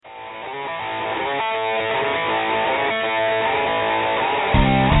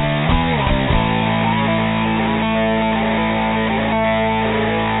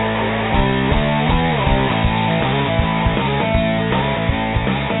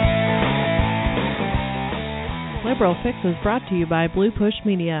Liberal Fix is brought to you by Blue Push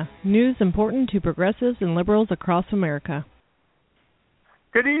Media. News important to progressives and liberals across America.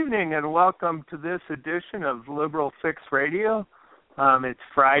 Good evening and welcome to this edition of Liberal Fix Radio. It's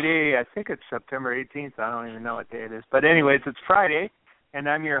Friday, I think it's September 18th. I don't even know what day it is. But anyways, it's Friday, and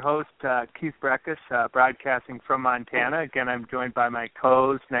I'm your host, Keith Breckus, broadcasting from Montana. Again, I'm joined by my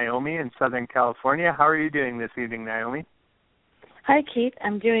co-host, Naomi, in Southern California. How are you doing this evening, Naomi? Hi, Keith.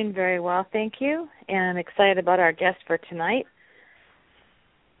 I'm doing very well, thank you, and I'm excited about our guest for tonight.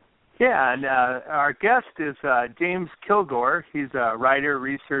 Yeah, and our guest is James Kilgore. He's a writer,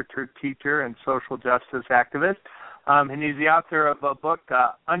 researcher, teacher, and social justice activist, and he's the author of a book,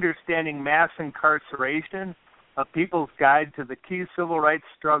 Understanding Mass Incarceration, A People's Guide to the Key Civil Rights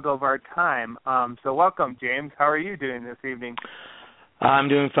Struggle of Our Time. So welcome, James. How are you doing this evening? I'm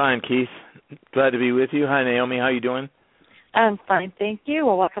doing fine, Keith. Glad to be with you. Hi, Naomi. How are you doing? I'm fine, thank you.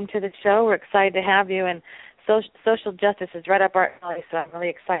 Well, welcome to the show. We're excited to have you, and social justice is right up our alley, so I'm really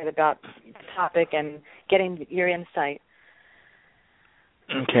excited about the topic and getting your insight.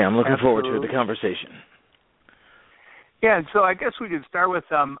 Okay, I'm looking forward to the conversation. Yeah, and so I guess we could start with,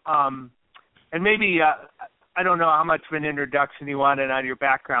 and maybe, I don't know how much of an introduction you wanted on your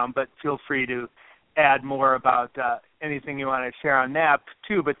background, but feel free to add more about anything you want to share on that,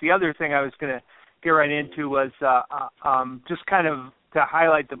 too. But the other thing I was going to get right into was just kind of to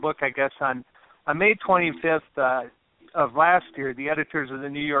highlight the book, I guess, on May 25th of last year, the editors of the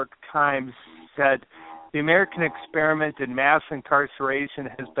New York Times said, the American experiment in mass incarceration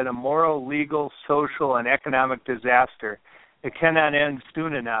has been a moral, legal, social, and economic disaster. It cannot end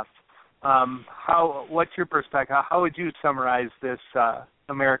soon enough. What's your perspective? How would you summarize this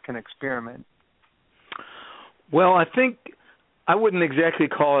American experiment? Well, I think I wouldn't exactly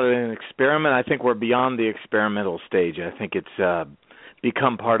call it an experiment. I think we're beyond the experimental stage. I think it's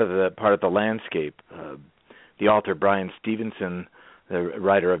become part of the landscape. The author Brian Stevenson, the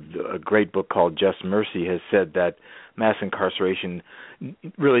writer of a great book called Just Mercy, has said that mass incarceration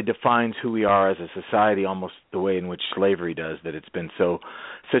really defines who we are as a society, almost the way in which slavery does. That it's been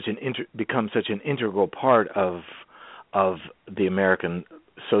become such an integral part of the American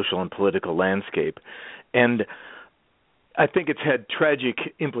social and political landscape, and I think it's had tragic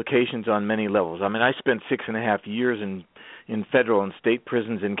implications on many levels. I mean, I spent 6.5 years in federal and state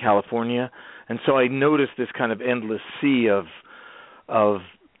prisons in California, and so I noticed this kind of endless sea of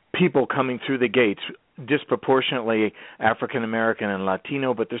people coming through the gates, disproportionately African American and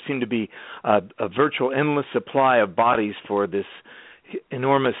Latino, but there seemed to be a virtual endless supply of bodies for this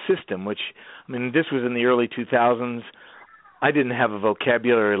enormous system, which, I mean, this was in the early 2000s. I didn't have a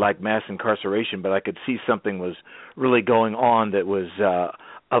vocabulary like mass incarceration, but I could see something was really going on that was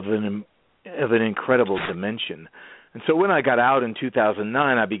of an incredible dimension. And so when I got out in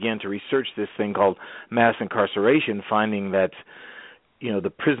 2009, I began to research this thing called mass incarceration, finding that, you know, the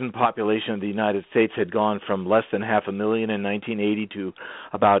prison population of the United States had gone from less than 500,000 in 1980 to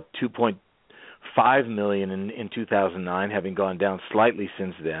about 2.5 million in 2009, having gone down slightly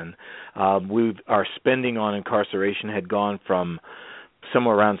since then. Our spending on incarceration had gone from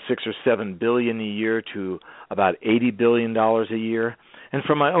somewhere around $6 or $7 billion a year to about $80 billion a year. And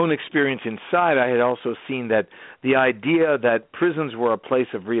from my own experience inside, I had also seen that the idea that prisons were a place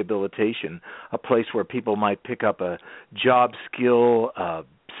of rehabilitation, a place where people might pick up a job skill,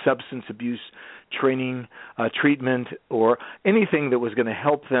 substance abuse training, treatment, or anything that was going to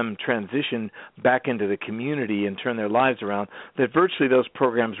help them transition back into the community and turn their lives around, that virtually those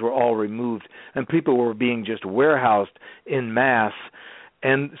programs were all removed and people were being just warehoused in mass.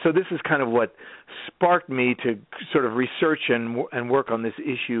 And so this is kind of what sparked me to sort of research and work on this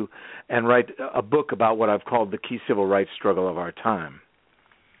issue and write a book about what I've called the key civil rights struggle of our time.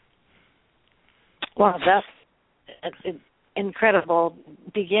 Wow, that's an incredible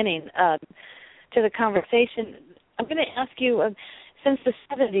beginning to the conversation. I'm going to ask you, since the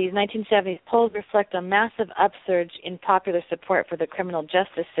 1970s, polls reflect a massive upsurge in popular support for the criminal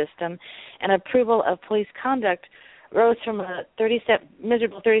justice system, and approval of police conduct rose from a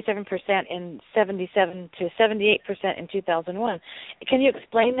miserable 37% in 1977 to 78% in 2001. Can you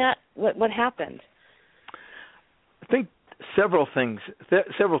explain that? What happened? I think several things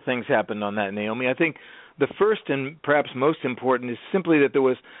happened on that, Naomi. I think the first and perhaps most important is simply that there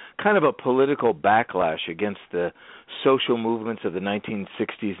was kind of a political backlash against the social movements of the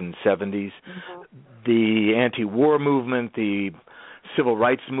 1960s and 70s, the anti-war movement, the civil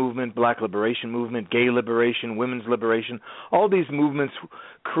rights movement, black liberation movement, gay liberation, women's liberation. All these movements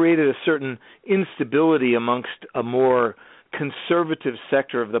created a certain instability amongst a more conservative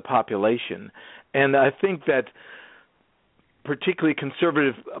sector of the population. And I think that particularly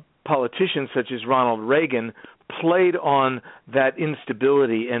conservative politicians such as Ronald Reagan played on that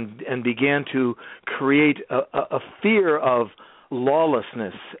instability and began to create a fear of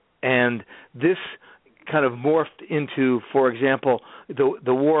lawlessness. And this kind of morphed into, for example,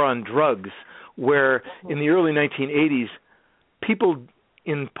 the war on drugs, where in the early 1980s, people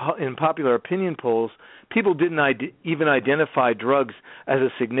in popular opinion polls, people didn't even identify drugs as a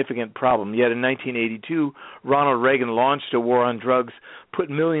significant problem. Yet in 1982, Ronald Reagan launched a war on drugs, put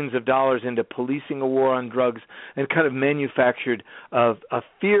millions of dollars into policing a war on drugs, and kind of manufactured a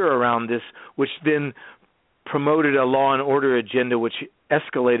fear around this, which then promoted a law and order agenda which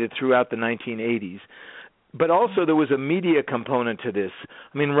escalated throughout the 1980s. But also there was a media component to this.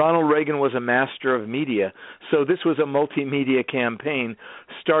 I mean, Ronald Reagan was a master of media, so this was a multimedia campaign,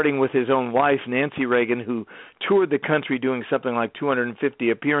 starting with his own wife, Nancy Reagan, who toured the country doing something like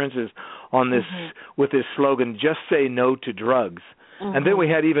 250 appearances on this with his slogan, "Just say no to drugs." And then we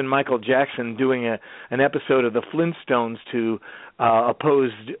had even Michael Jackson doing an episode of the Flintstones to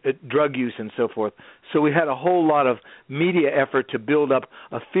oppose drug use and so forth. So we had a whole lot of media effort to build up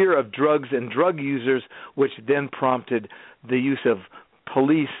a fear of drugs and drug users, which then prompted the use of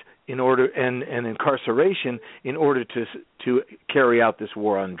police in order and incarceration in order to carry out this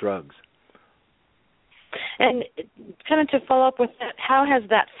war on drugs. And kind of to follow up with that, how has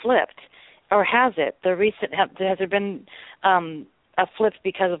that flipped, or has it? Has there been a flip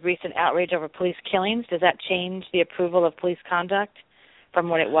because of recent outrage over police killings? Does that change the approval of police conduct from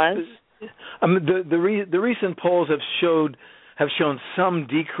what it was? The recent polls have shown some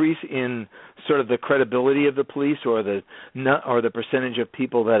decrease in sort of the credibility of the police, or the percentage of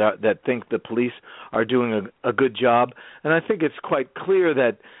people that think the police are doing a good job. And I think it's quite clear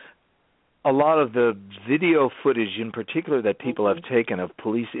that a lot of the video footage in particular that people have taken of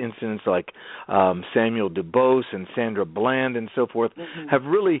police incidents like Samuel Dubose and Sandra Bland and so forth have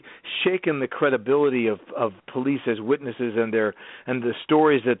really shaken the credibility of police as witnesses and the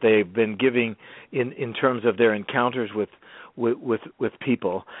stories that they've been giving in terms of their encounters with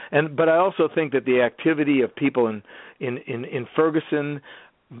people. But I also think that the activity of people in Ferguson,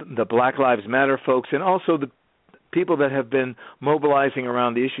 the Black Lives Matter folks, and also the people that have been mobilizing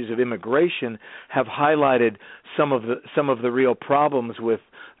around the issues of immigration have highlighted some of the real problems with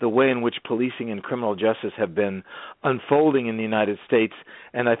the way in which policing and criminal justice have been unfolding in the United States,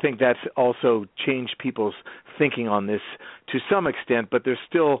 and I think that's also changed people's thinking on this to some extent, but there's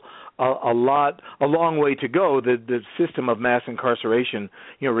still a long way to go. The system of mass incarceration,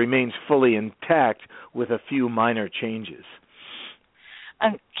 remains fully intact with a few minor changes.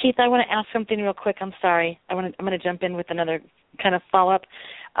 Keith, I want to ask something real quick. I'm sorry. I'm going to jump in with another kind of follow-up.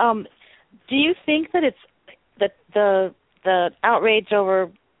 Do you think that the outrage over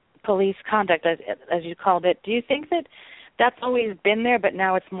police conduct, as you called it, do you think that that's always been there, but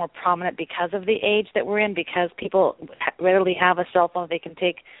now it's more prominent because of the age that we're in, because people readily have a cell phone they can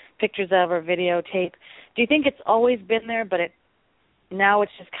take pictures of or videotape? Do you think it's always been there, but now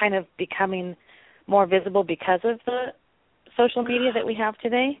it's just kind of becoming more visible because of the social media that we have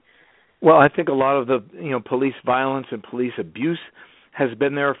today? Well, I think a lot of the police violence and police abuse has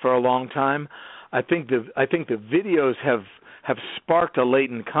been there for a long time. I think the videos have sparked a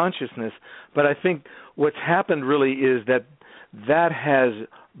latent consciousness, but I think what's happened really is that has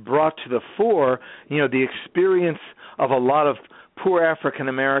brought to the fore the experience of a lot of poor African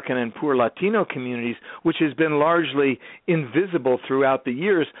American and poor Latino communities, which has been largely invisible throughout the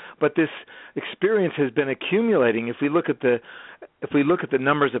years, but this experience has been accumulating. If we look at the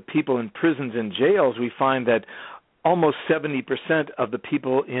numbers of people in prisons and jails, we find that almost 70% of the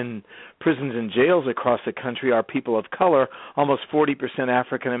people in prisons and jails across the country are people of color, almost 40%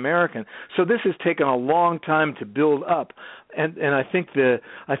 African American. So this has taken a long time to build up, and I think the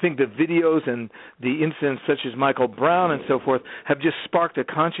videos and the incidents such as Michael Brown and so forth have just sparked a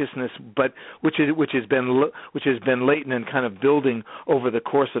consciousness, but which has been latent and kind of building over the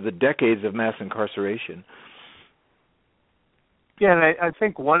course of the decades of mass incarceration. Yeah, and I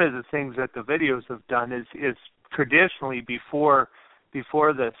think one of the things that the videos have done is traditionally before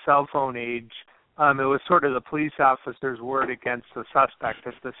the cell phone age, it was sort of the police officer's word against the suspect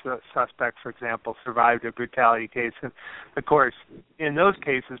if the suspect, for example, survived a brutality case. And, of course, in those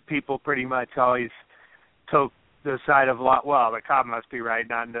cases, people pretty much always took the side of, well, the cop must be right,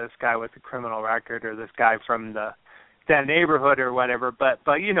 not this guy with a criminal record or this guy from that neighborhood or whatever. But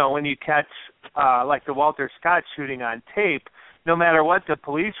when you catch, like the Walter Scott shooting on tape, no matter what the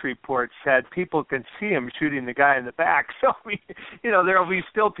police report said, people can see him shooting the guy in the back. So, there will be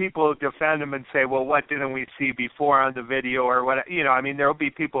still people who defend him and say, well, what didn't we see before on the video or what? There will be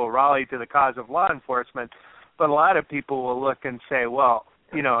people who rally to the cause of law enforcement. but a lot of people will look and say, well,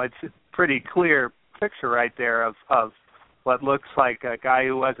 it's a pretty clear picture right there of what looks like a guy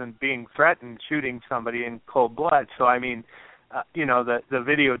who wasn't being threatened shooting somebody in cold blood. So I mean, the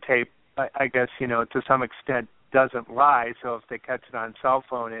videotape, I guess, to some extent doesn't lie. So if they catch it on cell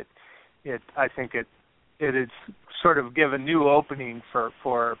phone, I think it is sort of give a new opening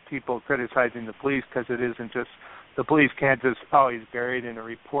for people criticizing the police, because it isn't just, the police can't just always bury it in a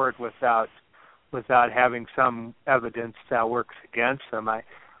report without having some evidence that works against them.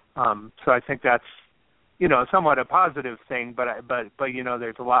 So I think that's somewhat a positive thing, but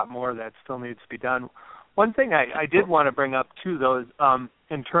there's a lot more that still needs to be done. One thing I did want to bring up too, though, is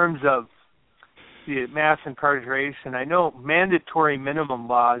in terms of the mass incarceration, I know mandatory minimum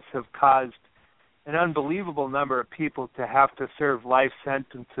laws have caused an unbelievable number of people to have to serve life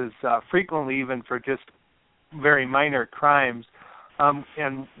sentences, frequently even for just very minor crimes.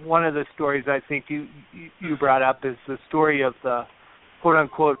 And one of the stories I think you brought up is the story of the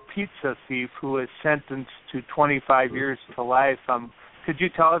quote-unquote pizza thief who was sentenced to 25 years to life. Could you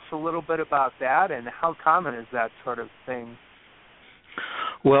tell us a little bit about that, and how common is that sort of thing?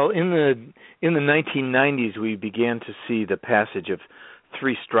 Well, in the 1990s, we began to see the passage of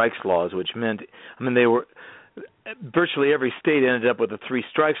three strikes laws, which meant, they were, virtually every state ended up with a three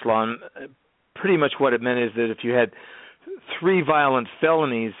strikes law, and pretty much what it meant is that if you had three violent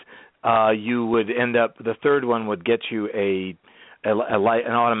felonies, you would end up, the third one would get you an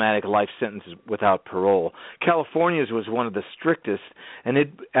automatic life sentence without parole. California's was one of the strictest, and it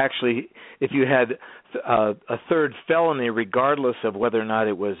actually, if you had a third felony, regardless of whether or not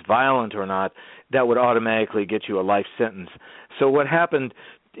it was violent or not, that would automatically get you a life sentence. So what happened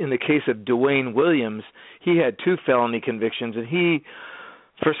in the case of Dwayne Williams, he had two felony convictions, and he,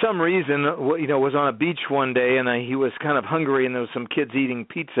 for some reason, was on a beach one day, and he was kind of hungry, and there was some kids eating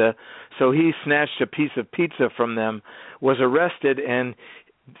pizza, so he snatched a piece of pizza from them, was arrested, and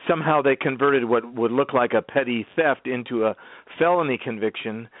somehow they converted what would look like a petty theft into a felony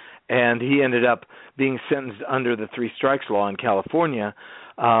conviction, and he ended up being sentenced under the three strikes law in California,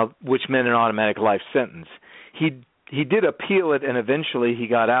 which meant an automatic life sentence. He did appeal it, and eventually he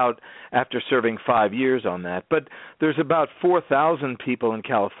got out after serving 5 years on that. But there's about 4,000 people in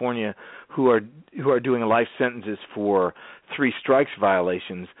California who are doing life sentences for three strikes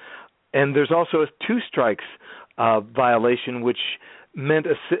violations. And there's also a two strikes violation, which meant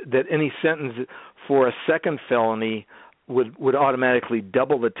that any sentence for a second felony would automatically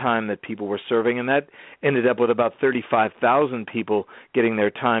double the time that people were serving, and that ended up with about 35,000 people getting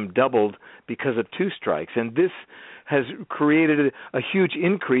their time doubled because of two strikes. And this has created a huge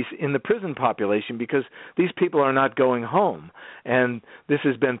increase in the prison population because these people are not going home. And this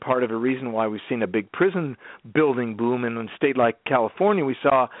has been part of a reason why we've seen a big prison building boom in a state like California. We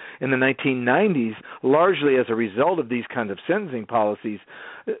saw in the 1990s, largely as a result of these kinds of sentencing policies,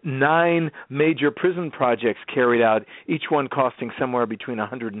 9 major prison projects carried out, each one costing somewhere between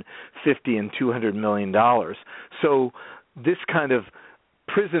 $150 and $200 million. So this kind of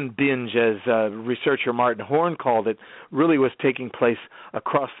prison binge, as researcher Martin Horn called it, really was taking place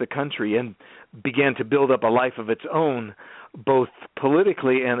across the country and began to build up a life of its own, both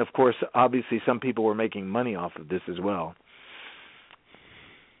politically and, of course, obviously some people were making money off of this as well.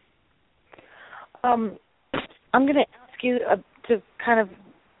 I'm going to ask you to kind of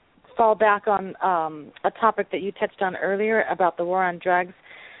fall back on a topic that you touched on earlier about the war on drugs.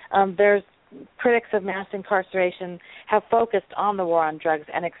 There's critics of mass incarceration have focused on the war on drugs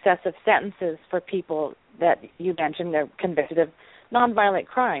and excessive sentences for people that you mentioned they're convicted of nonviolent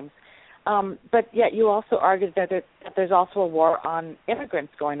crimes. But yet you also argued that there's also a war on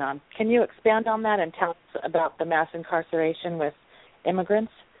immigrants going on. Can you expand on that and tell us about the mass incarceration with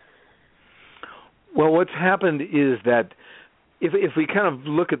immigrants? Well, what's happened is that if we kind of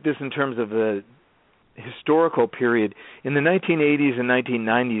look at this in terms of the historical period, in the 1980s and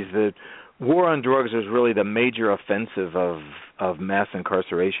 1990s, the war on drugs was really the major offensive of mass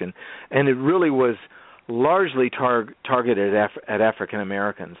incarceration, and it really was largely targeted at African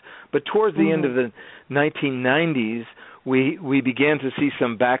Americans. But towards the end of the 1990s, we began to see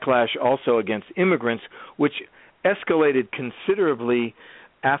some backlash also against immigrants, which escalated considerably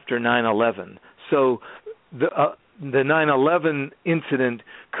after 9/11. So the 9/11 incident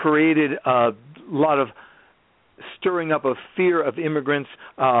created a lot of stirring up of fear of immigrants,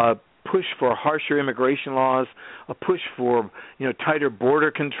 push for harsher immigration laws, a push for tighter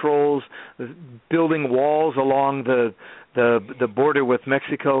border controls, building walls along the border with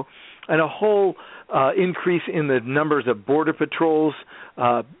Mexico, and a whole increase in the numbers of border patrols,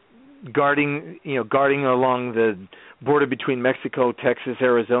 guarding along the border between Mexico, Texas,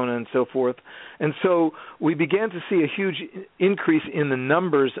 Arizona, and so forth. And so we began to see a huge increase in the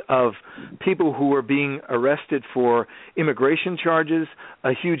numbers of people who were being arrested for immigration charges,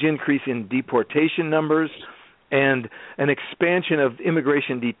 a huge increase in deportation numbers, and an expansion of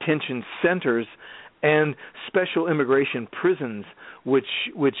immigration detention centers and special immigration prisons, which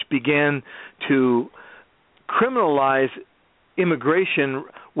began to criminalize immigration,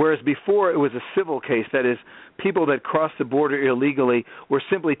 whereas before it was a civil case. That is, people that crossed the border illegally were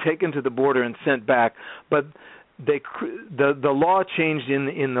simply taken to the border and sent back. But the law changed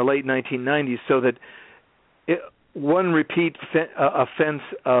in the late 1990s so that one repeat offense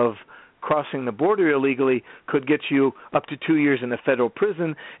of crossing the border illegally could get you up to 2 years in a federal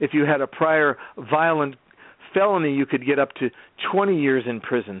prison. If you had a prior violent felony, you could get up to 20 years in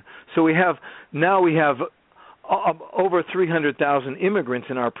prison. So we have over 300,000 immigrants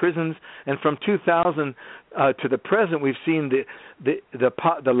in our prisons, and from 2000 to the present, we've seen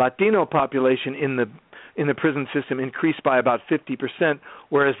the Latino population in the prison system increase by about 50%,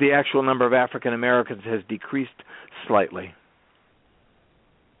 whereas the actual number of African Americans has decreased slightly.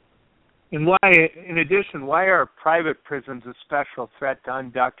 And why, in addition, why are private prisons a special threat to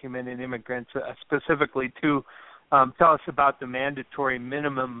undocumented immigrants? Specifically, tell us about the mandatory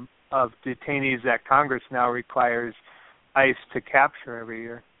minimum of detainees that Congress now requires ICE to capture every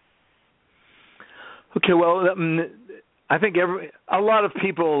year. Okay, well, I think a lot of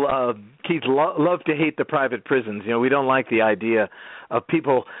people, Keith, love to hate the private prisons. We don't like the idea of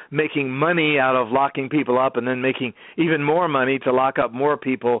people making money out of locking people up and then making even more money to lock up more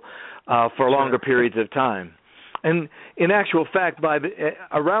people for longer periods of time. And in actual fact,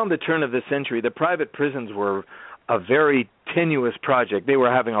 around the turn of the century, the private prisons were a very tenuous project. They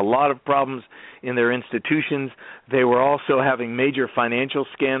were having a lot of problems in their institutions. They were also having major financial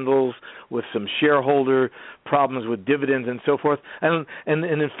scandals with some shareholder problems with dividends and so forth. And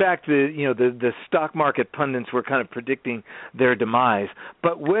in fact, the stock market pundits were kind of predicting their demise.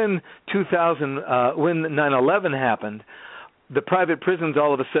 But when 9/11 happened, the private prisons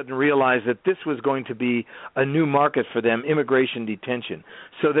all of a sudden realized that this was going to be a new market for them, immigration detention.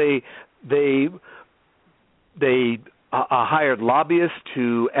 So they hired lobbyists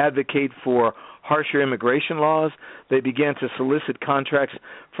to advocate for harsher immigration laws. They began to solicit contracts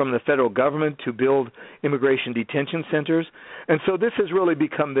from the federal government to build immigration detention centers. And so this has really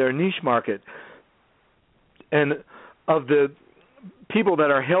become their niche market. And of the people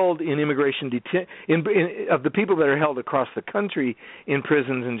that are held in immigration of the people that are held across the country in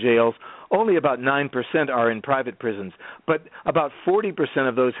prisons and jails, only about 9% are in private prisons. But about 40%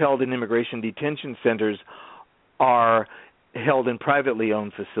 of those held in immigration detention centers are held in privately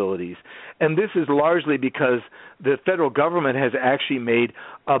owned facilities. And this is largely because the federal government has actually made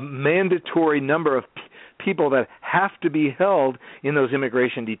a mandatory number of people that have to be held in those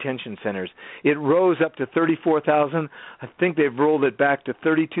immigration detention centers. It rose up to 34,000. I think they've rolled it back to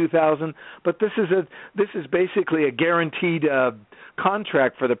 32,000. But this is basically a guaranteed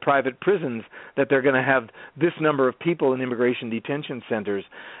contract for the private prisons that they're going to have this number of people in immigration detention centers,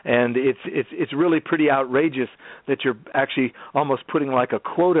 and it's really pretty outrageous that you're actually almost putting like a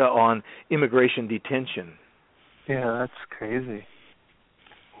quota on immigration detention. Yeah, that's crazy.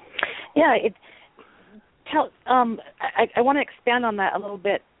 Yeah, I want to expand on that a little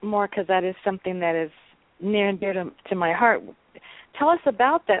bit more because that is something that is near and dear to my heart. Tell us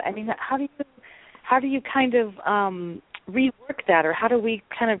about that. I mean, how do you kind of rework that, or how do we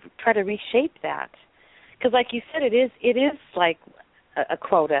kind of try to reshape that? Because, like you said, it is like a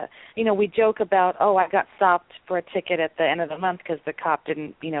quota. We joke about, I got stopped for a ticket at the end of the month because the cop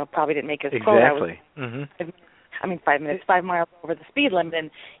probably didn't make his quota. Exactly. 5 minutes, 5 miles over the speed limit, and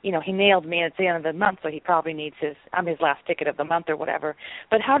he nailed me at the end of the month, so he probably needs his last ticket of the month or whatever.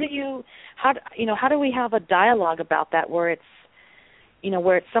 But how do we have a dialogue about that where it's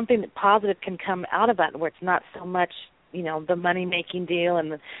something that positive can come out of that, where it's not so much the money making deal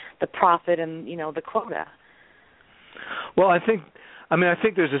and the profit and the quota? Well, I think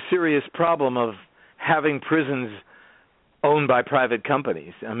there's a serious problem of having prisons owned by private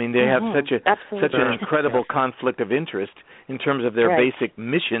companies. I mean, they have such an incredible conflict of interest in terms of their basic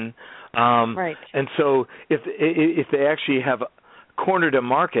mission. Right. And so if they actually have cornered a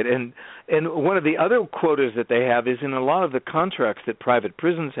market, and one of the other quotas that they have is in a lot of the contracts that private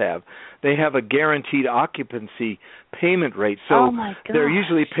prisons have, they have a guaranteed occupancy payment rate. So they're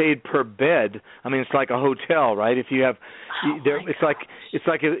usually paid per bed. I mean, it's like a hotel, right? If you have, it's like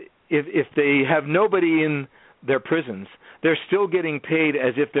if they have nobody in their prisons, they're still getting paid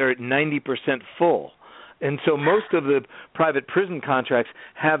as if they're at 90% full. And so most of the private prison contracts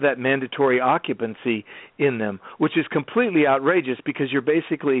have that mandatory occupancy in them, which is completely outrageous because you're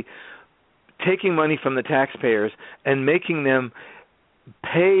basically taking money from the taxpayers and making them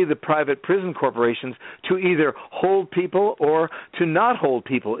pay the private prison corporations to either hold people or to not hold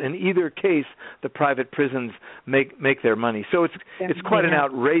people. In either case, the private prisons make their money. So it's quite an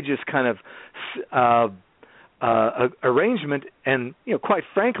outrageous kind of arrangement, and quite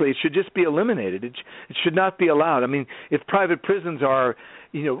frankly, it should just be eliminated. It should not be allowed. I mean, if private prisons are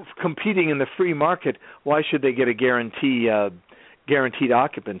competing in the free market, why should they get a guaranteed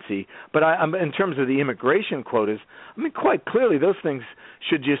occupancy? But in terms of the immigration quotas, I mean, quite clearly those things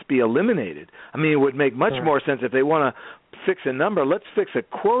should just be eliminated. I mean, it would make much more sense if they want to fix a number. Let's fix a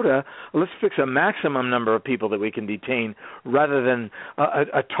quota. Let's fix a maximum number of people that we can detain rather than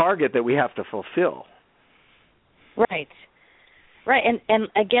a target that we have to fulfill. Right. And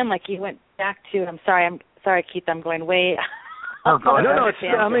again, like you went back to, I'm sorry, Keith, I'm going way. No, it's.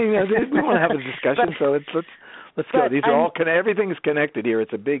 I mean, we want to have a discussion, so let's go. These are all everything is connected here.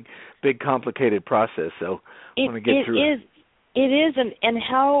 It's a big, complicated process. So I want to get through it. It is, and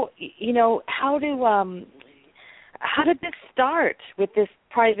how did this start with this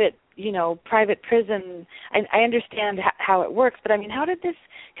private prison? I understand how it works, but I mean, how did this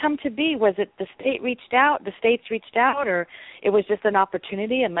come to be? Was it the states reached out, or it was just an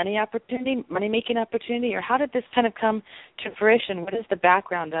opportunity, a money-making opportunity, or how did this kind of come to fruition? What is the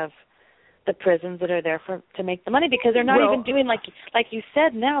background of the prisons that are there to make the money? Because they're not even doing, like you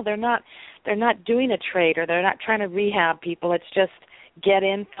said, now they're not doing a trade, or they're not trying to rehab people. It's just get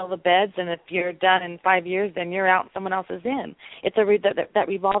in, fill the beds, and if you're done in 5 years, then you're out and someone else is in. It's that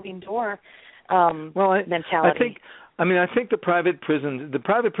revolving door mentality. I think the private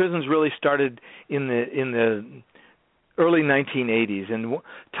prisons really started in the early 1980s, and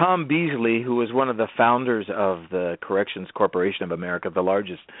Tom Beasley, who was one of the founders of the Corrections Corporation of America, the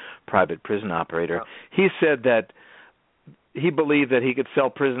largest private prison operator, he said that he believed that he could sell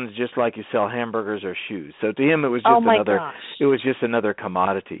prisons just like you sell hamburgers or shoes. So to him, it was just another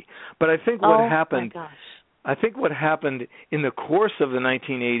commodity. But I think what happened. I think what happened in the course of the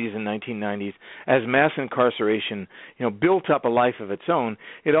 1980s and 1990s, as mass incarceration, built up a life of its own,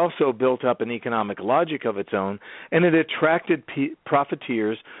 it also built up an economic logic of its own, and it attracted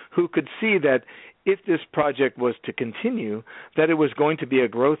profiteers who could see that if this project was to continue, that it was going to be a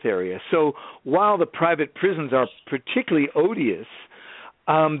growth area. So while the private prisons are particularly odious,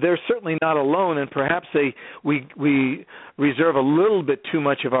 they're certainly not alone, and perhaps we reserve a little bit too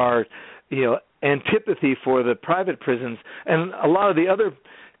much of our antipathy for the private prisons, and a lot of the other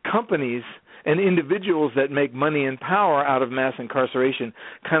companies and individuals that make money and power out of mass incarceration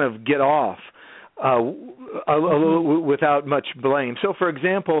kind of get off without much blame. So, for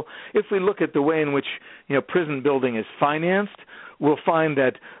example, if we look at the way in which prison building is financed, we'll find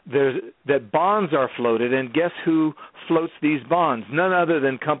that bonds are floated, and guess who floats these bonds? None other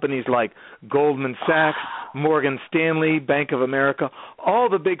than companies like Goldman Sachs, Morgan Stanley, Bank of America, all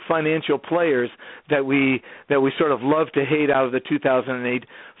the big financial players that we sort of love to hate out of the 2008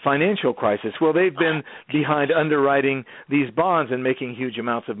 financial crisis. Well, they've been behind underwriting these bonds and making huge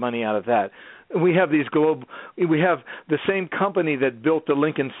amounts of money out of that. We have we have the same company that built the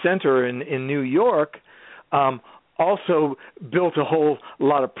Lincoln Center in New York, also built a whole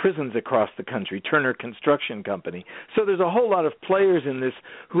lot of prisons across the country, Turner Construction Company. So there's a whole lot of players in this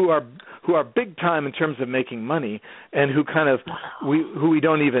who are big time in terms of making money, and who who we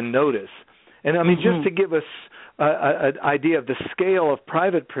don't even notice. And I mean, just to give us an idea of the scale of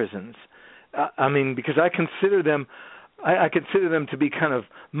private prisons, I mean, because I consider them to be kind of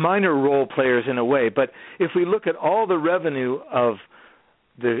minor role players in a way. But if we look at all the revenue of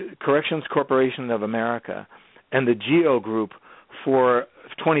the Corrections Corporation of America and the GEO Group for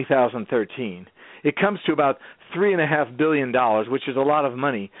 2013, it comes to about $3.5 billion, which is a lot of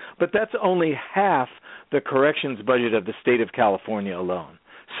money. But that's only half the corrections budget of the state of California alone.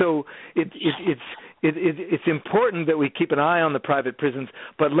 So it's important that we keep an eye on the private prisons,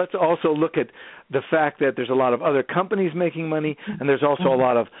 but let's also look at the fact that there's a lot of other companies making money, and there's also a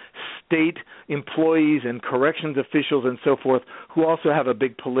lot of state employees and corrections officials and so forth who also have a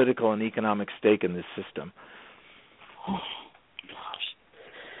big political and economic stake in this system. Oh, gosh.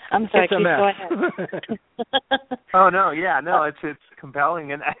 I'm sorry, Keith, go ahead. Oh, no, yeah, no, it's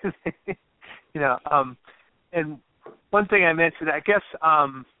compelling. And, and one thing I mentioned, I guess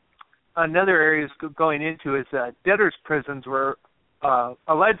another area going into is debtors' prisons were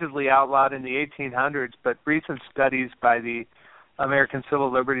allegedly outlawed in the 1800s, but recent studies by the American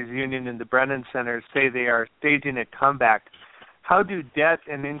Civil Liberties Union and the Brennan Center say they are staging a comeback. how do debt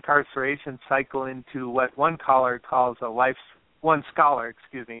and incarceration cycle into what one scholar calls a life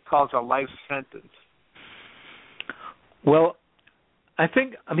sentence? Well,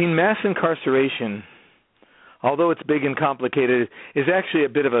 mass incarceration, although it's big and complicated, is actually a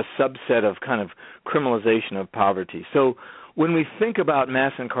bit of a subset of kind of criminalization of poverty. So when we think about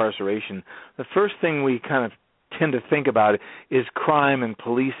mass incarceration, the first thing we kind of tend to think about is crime and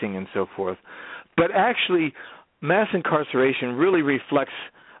policing and so forth. But actually, mass incarceration really reflects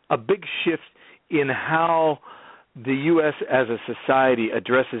a big shift in how the U.S. as a society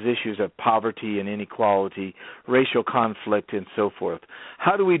addresses issues of poverty and inequality, racial conflict, and so forth.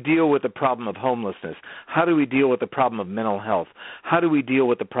 How do we deal with the problem of homelessness? How do we deal with the problem of mental health? How do we deal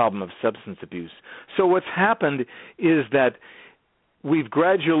with the problem of substance abuse? So what's happened is that we've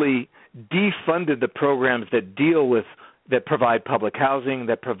gradually defunded the programs that provide public housing,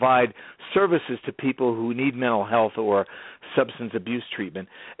 that provide services to people who need mental health or substance abuse treatment.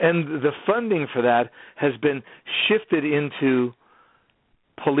 And the funding for that has been shifted into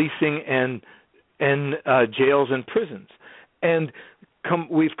policing and jails and prisons. And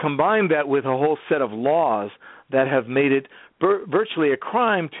we've combined that with a whole set of laws that have made it virtually a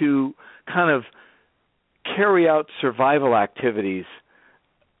crime to kind of carry out survival activities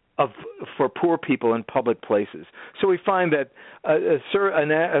for poor people in public places. So we find that a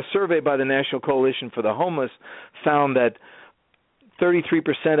survey by the National Coalition for the Homeless found that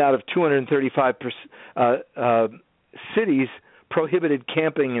 33% out of 235 cities prohibited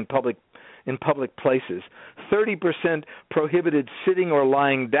camping in public places. 30% prohibited sitting or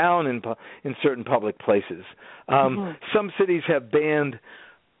lying down in certain public places. Some cities have banned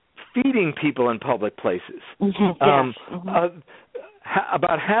feeding people in public places.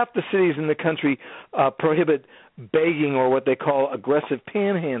 About half the cities in the country prohibit begging or what they call aggressive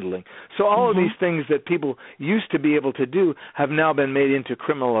panhandling. So all of these things that people used to be able to do have now been made into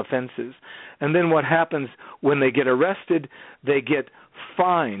criminal offenses. And then what happens when they get arrested, they get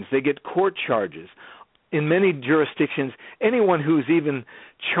fines, they get court charges. In many jurisdictions, anyone who's even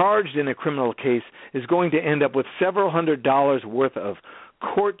charged in a criminal case is going to end up with several $100s worth of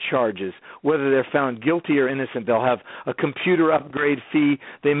court charges, whether they're found guilty or innocent. They'll have a computer upgrade fee.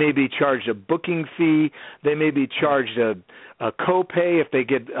 They may be charged a booking fee. They may be charged a copay if they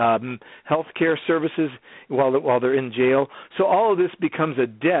get health care services while they're in jail. So all of this becomes a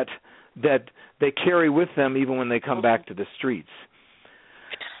debt that they carry with them even when they come back to the streets.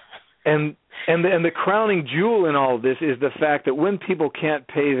 And the crowning jewel in all of this is the fact that when people can't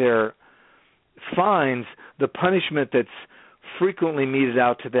pay their fines, the punishment that's frequently meted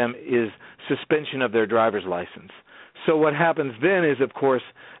out to them is suspension of their driver's license. So what happens then is, of course,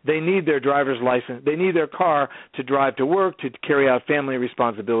 they need their driver's license. They need their car to drive to work, to carry out family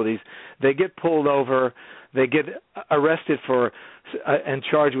responsibilities. They get pulled over. They get arrested and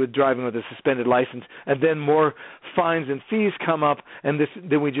charged with driving with a suspended license, and then more fines and fees come up, and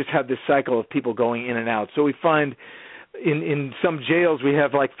then we just have this cycle of people going in and out. So we find in some jails we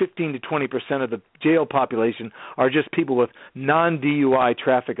have like 15 to 20% of the jail population are just people with non-DUI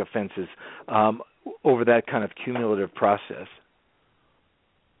traffic offenses over that kind of cumulative process.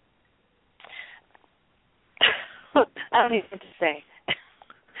 I don't even know what to say.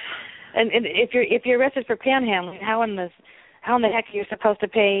 And if you're arrested for panhandling, how in the heck are you supposed to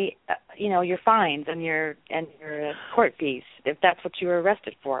pay your fines and your court fees if that's what you were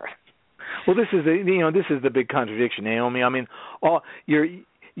arrested for? Well, this is the big contradiction, Naomi. I mean,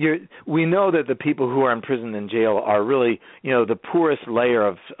 we know that the people who are in prison and jail are really, the poorest layer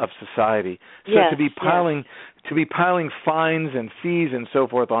of society. So to be piling fines and fees and so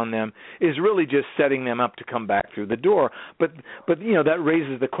forth on them is really just setting them up to come back through the door. But that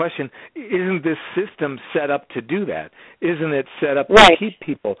raises the question: isn't this system set up to do that? Isn't it set up to keep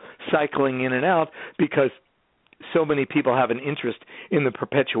people cycling in and out because so many people have an interest in the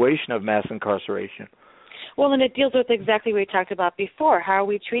perpetuation of mass incarceration? Well, and it deals with exactly what we talked about before. How are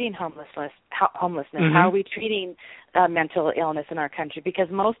we treating homelessness? Mm-hmm. How are we treating mental illness in our country? Because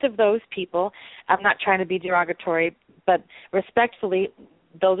most of those people, I'm not trying to be derogatory, but respectfully,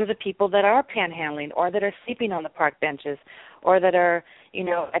 those are the people that are panhandling or that are sleeping on the park benches or that are,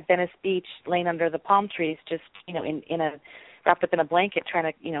 at Venice Beach laying under the palm trees just, wrapped up in a blanket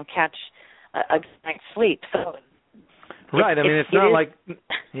trying to, catch a good night's sleep. So right.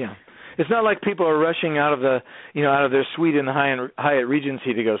 It's not like people are rushing out of their suite in the Hyatt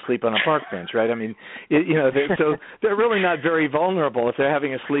Regency to go sleep on a park bench, right? I mean, so they're really not very vulnerable if they're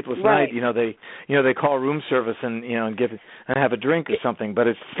having a sleepless night. They call room service and have a drink or something. But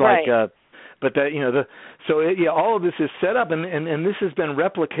it's like But that, all of this is set up, and this has been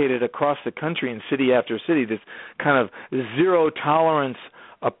replicated across the country in city after city. This kind of zero tolerance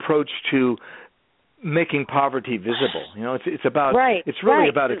approach to making poverty visible. It's about it's really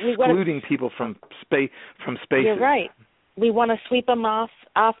about excluding people from spaces. You're right. We want to sweep them off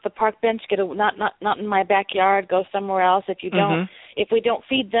the park bench. Not in my backyard. Go somewhere else. If you don't, if we don't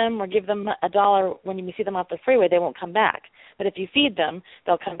feed them or give them $1 when you see them off the freeway, they won't come back. But if you feed them,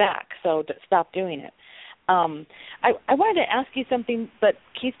 they'll come back. So stop doing it. I wanted to ask you something, but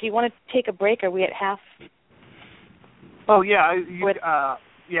Keith, do you want to take a break? Are we at half? Oh yeah.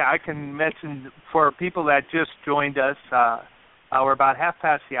 I can mention for people that just joined us, we're about half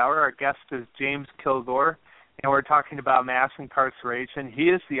past the hour. Our guest is James Kilgore, and we're talking about mass incarceration. He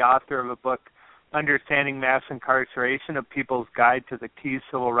is the author of a book, Understanding Mass Incarceration, A People's Guide to the Key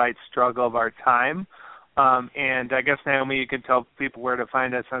Civil Rights Struggle of Our Time. And I guess, Naomi, you can tell people where to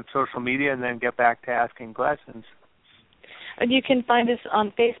find us on social media and then get back to asking questions. And you can find us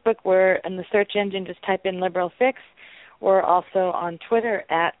on Facebook. We're in the search engine, just type in Liberal Fix. We're also on Twitter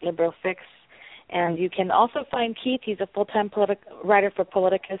at Liberal Fix. And you can also find Keith. He's a full-time writer for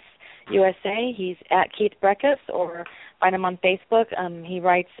Politicus USA. He's at Keith Breckus, or find him on Facebook. He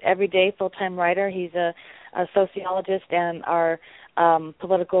writes every day, full-time writer. He's a sociologist and our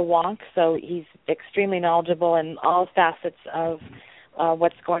political wonk, so he's extremely knowledgeable in all facets of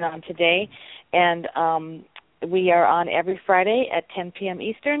what's going on today. And we are on every Friday at 10 p.m.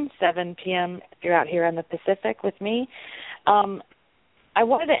 Eastern, 7 p.m. if you're out here on the Pacific with me. I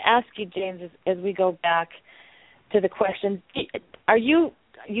wanted to ask you, James, as we go back to the question,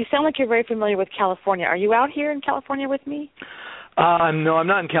 you sound like you're very familiar with California. Are you out here in California with me? No, I'm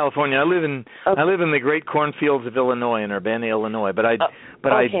not in California. I live in the great cornfields of Illinois, in Urbana, Illinois. But I've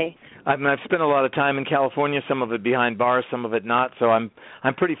spent a lot of time in California. Some of it behind bars, some of it not. So I'm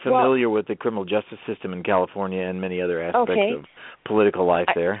pretty familiar with the criminal justice system in California and many other aspects of political life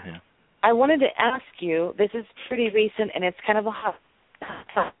there. Yeah. I wanted to ask you. This is pretty recent, and it's kind of a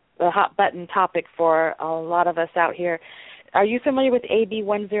hot button topic for a lot of us out here. Are you familiar with AB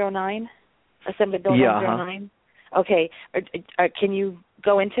 109, Assembly Bill 109? Okay. Can you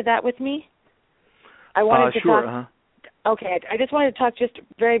go into that with me? I wanted to talk. Okay. I just wanted to talk just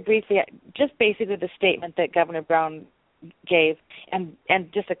very briefly, just basically the statement that Governor Brown gave, and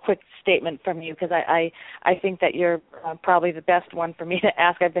just a quick statement from you, because I think that you're probably the best one for me to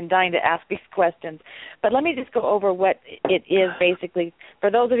ask. I've been dying to ask these questions. But let me just go over what it is basically.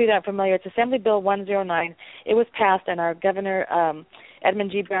 For those of you that are familiar, it's Assembly Bill 109. It was passed, and our Governor Edmund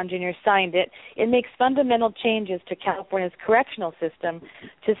G. Brown Jr. signed it. It makes fundamental changes to California's correctional system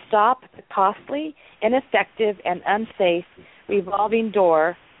to stop the costly, ineffective, and unsafe revolving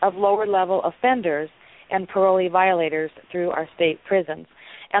door of lower-level offenders and parolee violators through our state prisons.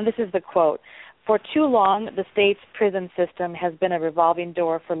 And this is the quote: "For too long, the state's prison system has been a revolving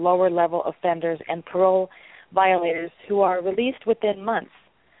door for lower-level offenders and parole violators who are released within months,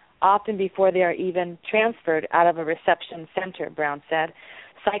 often before they are even transferred out of a reception center," Brown said.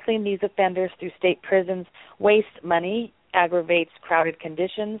 "Cycling these offenders through state prisons wastes money, aggravates crowded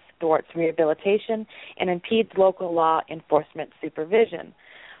conditions, thwarts rehabilitation, and impedes local law enforcement supervision."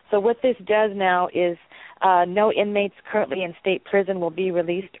 So what this does now is no inmates currently in state prison will be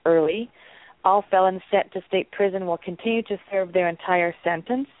released early. All felons sent to state prison will continue to serve their entire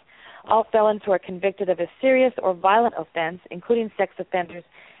sentence. All felons who are convicted of a serious or violent offense, including sex offenders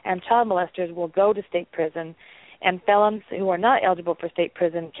and child molesters, will go to state prison, and felons who are not eligible for state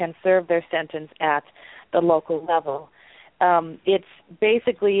prison can serve their sentence at the local level. It's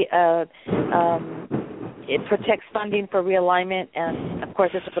basically it protects funding for realignment, and of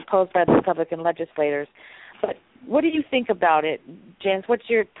course this was opposed by the Republican legislators. But what do you think about it, James? What's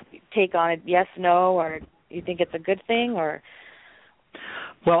your take on it? Yes, no, or you think it's a good thing, or?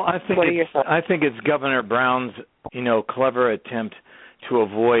 Well, I think it's Governor Brown's, clever attempt to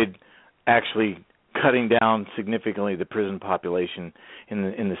avoid actually cutting down significantly the prison population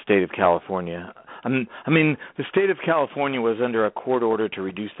in the state of California. I mean, the state of California was under a court order to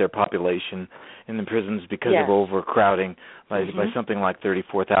reduce their population in the prisons because of overcrowding by something like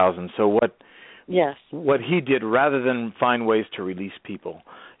 34,000. So what he did, rather than find ways to release people,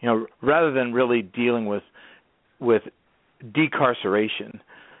 rather than really dealing with decarceration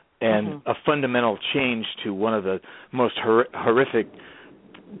and a fundamental change to one of the most horrific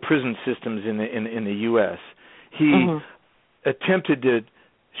prison systems in the U.S., he attempted to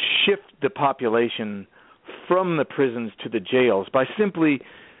shift the population from the prisons to the jails by simply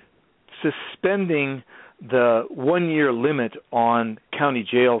suspending the 1-year limit on county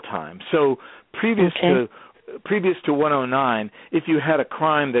jail time. So previous to previous to 109, if you had a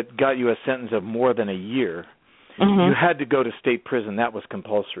crime that got you a sentence of more than a year, you had to go to state prison. That was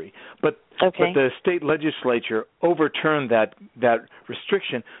compulsory. But the state legislature overturned that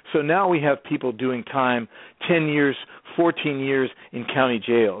restriction. So now we have people doing time 10 years, 14 years in county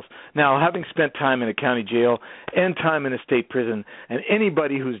jails. Now, having spent time in a county jail and time in a state prison, and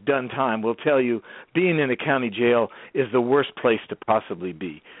anybody who's done time will tell you being in a county jail is the worst place to possibly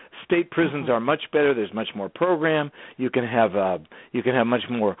be. State prisons are much better. There's much more program. You can have much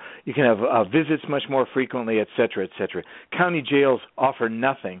more. You can have visits much more frequently, et cetera, et cetera. County jails offer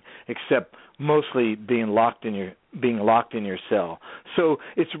nothing except mostly being locked in your cell. So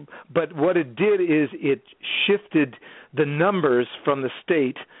but what it did is it shifted the numbers from the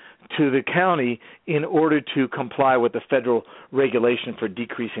state to the county in order to comply with the federal regulation for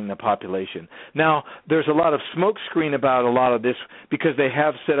decreasing the population. Now, there's a lot of smokescreen about a lot of this because they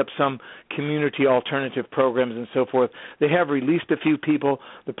have set up some community alternative programs and so forth. They have released a few people.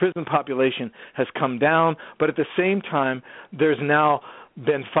 The prison population has come down, but at the same time, there's now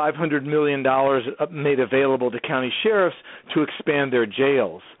been $500 million made available to county sheriffs to expand their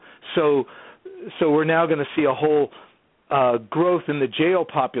jails. So we're now going to see a whole growth in the jail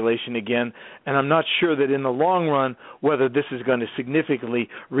population again, and I'm not sure that in the long run whether this is going to significantly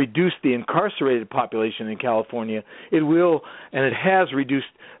reduce the incarcerated population in California. It will, and it has reduced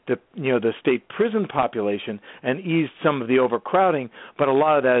the state prison population and eased some of the overcrowding, but a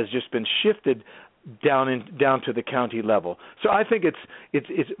lot of that has just been shifted down to the county level. So I think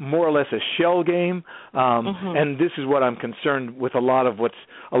it's more or less a shell game, and this is what I'm concerned with. A lot of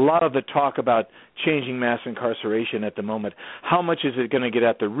the talk about changing mass incarceration at the moment. How much is it going to get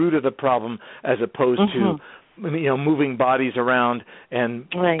at the root of the problem, as opposed to moving bodies around and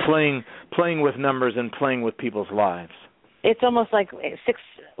playing with numbers and playing with people's lives? It's almost like 6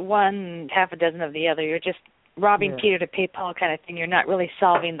 one, half a dozen of the other. You're just robbing Peter to pay Paul kind of thing. You're not really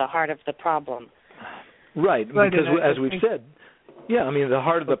solving the heart of the problem. Right, because as we've said, the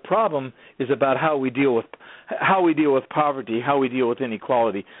heart of the problem is about how we deal with poverty, how we deal with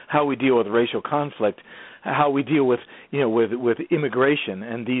inequality, how we deal with racial conflict, how we deal with with immigration,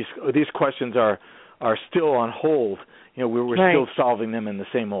 and these questions are still on hold. We're still solving them in the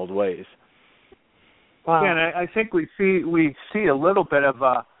same old ways. Wow. Yeah, and I think we see a little bit of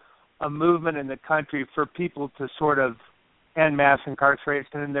a movement in the country for people to sort of end mass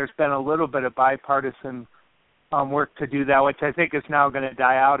incarceration, and there's been a little bit of bipartisan work to do that, which I think is now going to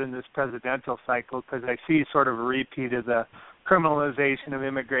die out in this presidential cycle, because I see sort of a repeat of the criminalization of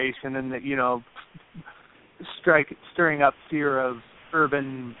immigration and stirring up fear of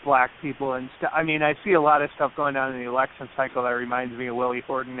urban black people and stuff. I mean, I see a lot of stuff going on in the election cycle that reminds me of Willie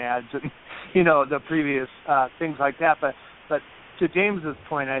Horton ads and the previous things like that. But to James's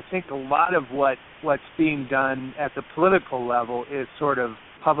point, I think a lot of what's being done at the political level is sort of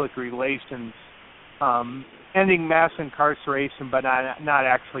public relations, ending mass incarceration, but not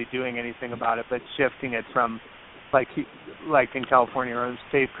actually doing anything about it, but shifting it from, like in California, or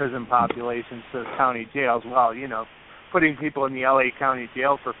state prison populations to county jails. Well, putting people in the LA County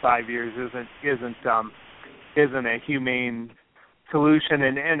Jail for 5 years isn't a humane solution,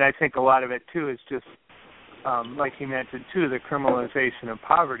 and I think a lot of it too is just like you mentioned too, the criminalization of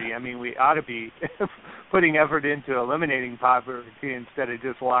poverty. I mean, we ought to be putting effort into eliminating poverty instead of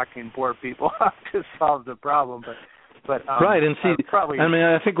just locking poor people up to solve the problem. But right, and see,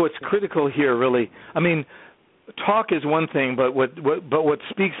 I think what's critical here, really, talk is one thing, but what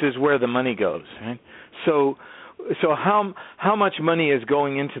speaks is where the money goes, right? So how much money is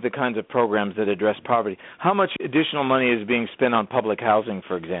going into the kinds of programs that address poverty? How much additional money is being spent on public housing,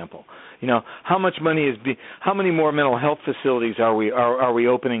 for example? How much money how many more mental health facilities are we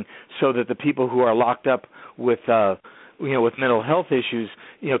opening so that the people who are locked up with mental health issues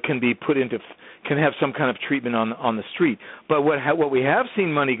can have some kind of treatment on the street? But what we have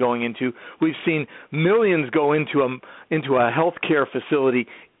seen money going into, we've seen millions go into a healthcare facility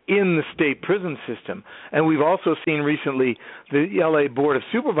in the state prison system. And we've also seen recently the LA Board of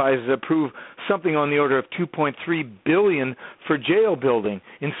Supervisors approve something on the order of $2.3 billion for jail building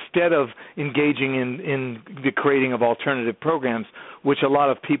instead of engaging in the creating of alternative programs, which a lot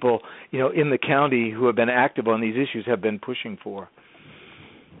of people, in the county who have been active on these issues have been pushing for.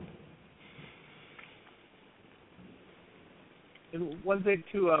 And one thing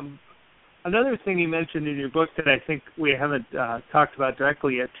too, another thing you mentioned in your book that I think we haven't talked about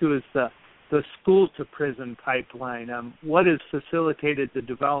directly yet, too, is the school-to-prison pipeline. What has facilitated the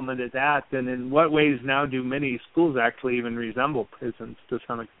development of that, and in what ways now do many schools actually even resemble prisons to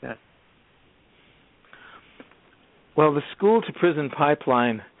some extent? Well, the school-to-prison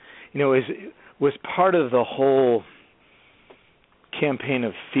pipeline, is was part of the whole campaign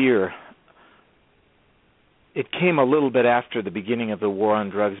of fear. It came a little bit after the beginning of the war on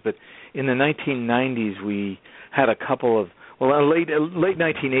drugs, but in the 1990s we had a couple of, late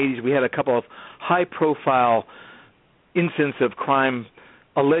 1980s we had a couple of high-profile incidents of crime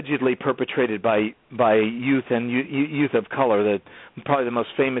allegedly perpetrated by youth and youth of color. Probably the most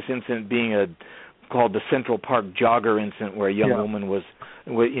famous incident being called the Central Park jogger incident, where a young woman was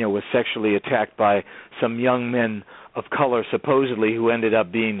sexually attacked by some young men of color, supposedly, who ended up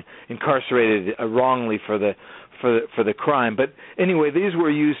being incarcerated wrongly for the crime. But anyway, these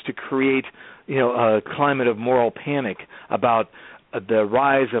were used to create a climate of moral panic about the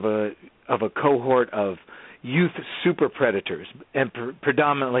rise of a cohort of youth super predators, and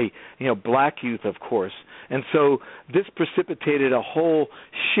predominantly black youth, of course. And so this precipitated a whole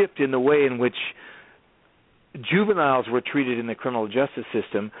shift in the way in which juveniles were treated in the criminal justice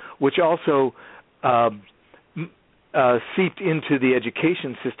system, which also seeped into the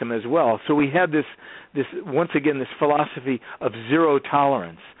education system as well. So we had this once again this philosophy of zero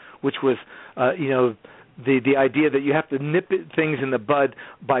tolerance, which was the idea that you have to nip things in the bud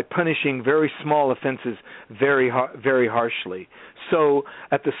by punishing very small offenses very harshly. So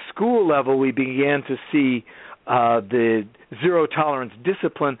at the school level, we began to see the zero tolerance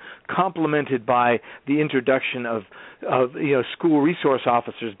discipline complemented by the introduction of school resource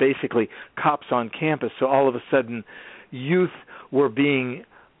officers, basically cops on campus. So all of a sudden, youth were being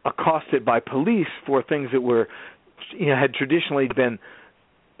accosted by police for things that were had traditionally been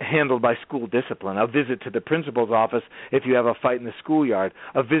handled by school discipline. A visit to the principal's office if you have a fight in the schoolyard.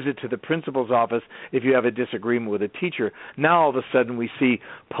 A visit to the principal's office if you have a disagreement with a teacher. Now all of a sudden we see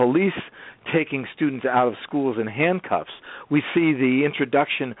police taking students out of schools in handcuffs. We see the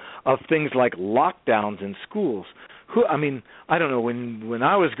introduction of things like lockdowns in schools. I don't know, when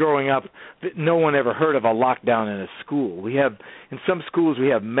I was growing up, no one ever heard of a lockdown in a school. In some schools we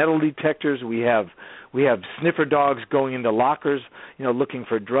have metal detectors, we have sniffer dogs going into lockers, looking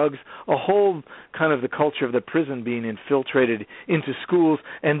for drugs, a whole kind of the culture of the prison being infiltrated into schools,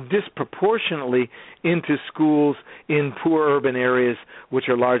 and disproportionately into schools in poor urban areas, which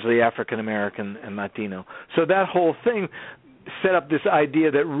are largely African American and Latino. So that whole thing set up this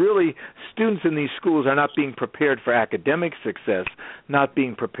idea that really students in these schools are not being prepared for academic success, not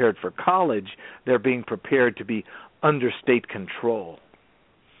being prepared for college. They're being prepared to be under state control.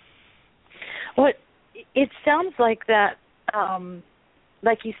 Well, it sounds like that,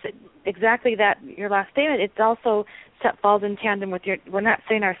 like you said, exactly that, your last statement, it also falls in tandem with we're not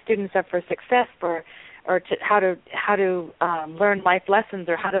setting our students up for success or to how to learn life lessons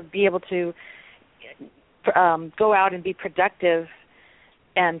or how to be able to go out and be productive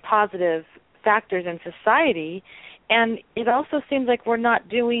and positive factors in society. And it also seems like we're not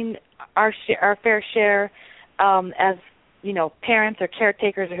doing our fair share as parents or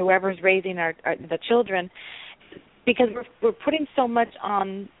caretakers or whoever's raising the children, because we're putting so much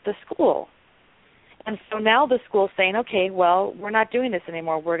on the school. And so now the school's saying, okay, well, we're not doing this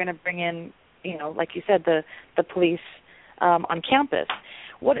anymore. We're going to bring in, like you said, the police on campus.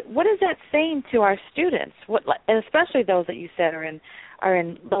 What is that saying to our students? And especially those that you said are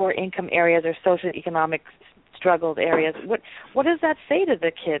in lower income areas or socioeconomic struggled areas. What does that say to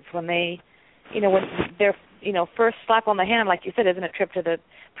the kids when they, when their first slap on the hand, like you said, isn't a trip to the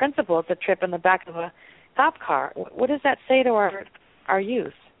principal, it's a trip in the back of a cop car. What does that say to our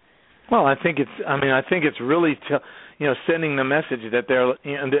youth? Well, I think it's really sending the message that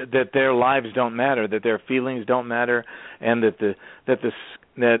their lives don't matter, that their feelings don't matter, and that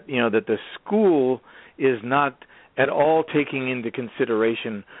the school is not at all taking into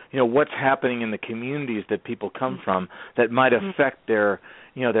consideration what's happening in the communities that people come from that might affect their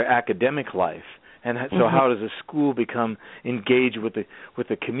academic life. And so how does a school become engaged with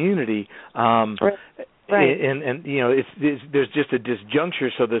the community? Right. And there's just a disjuncture.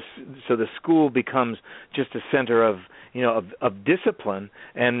 So the school becomes just a center of discipline,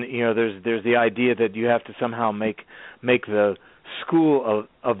 and there's the idea that you have to somehow make the school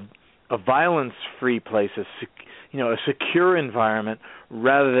a violence-free place, a secure environment,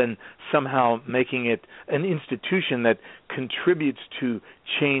 rather than somehow making it an institution that contributes to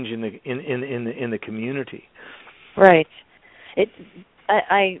change in the community. Right.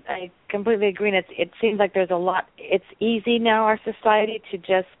 I completely agree. And it seems like there's a lot. It's easy now, our society, to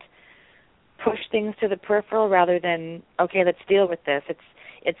just push things to the peripheral rather than, okay, let's deal with this.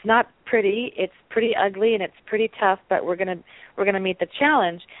 It's not pretty. It's pretty ugly and it's pretty tough, but we're gonna meet the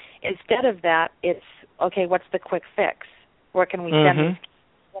challenge. Instead of that, it's okay. What's the quick fix? Where can we send these?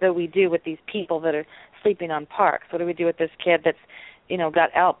 What do we do with these people that are sleeping on parks? What do we do with this kid that's that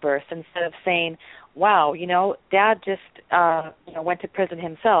outburst, instead of saying, wow, Dad just, went to prison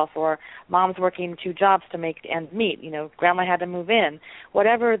himself, or Mom's working 2 jobs to make ends meet. Grandma had to move in.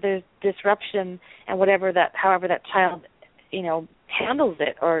 Whatever the disruption and however that child, handles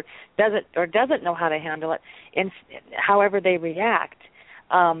it, or doesn't know how to handle it, and however they react,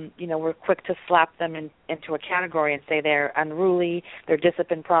 we're quick to slap them into a category and say they're unruly, they're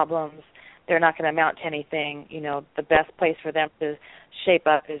discipline problems, they're not going to amount to anything. The best place for them to shape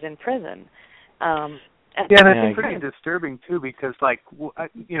up is in prison. And I think it's pretty disturbing, too, because, I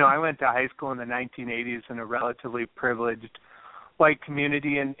went to high school in the 1980s in a relatively privileged white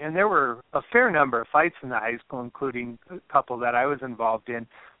community, and there were a fair number of fights in the high school, including a couple that I was involved in,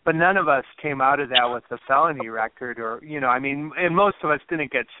 but none of us came out of that with a felony record, or, and most of us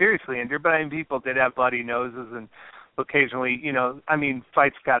didn't get seriously injured, but people did have bloody noses, and occasionally,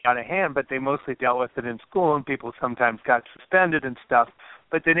 fights got out of hand, but they mostly dealt with it in school, and people sometimes got suspended and stuff,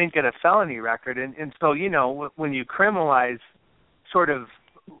 but they didn't get a felony record. And so, when you criminalize sort of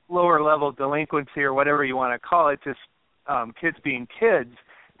lower-level delinquency or whatever you want to call it, just kids being kids,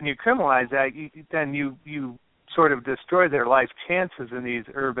 and you criminalize that, then you sort of destroy their life chances in these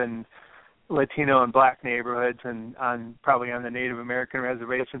urban Latino and Black neighborhoods, and probably on the Native American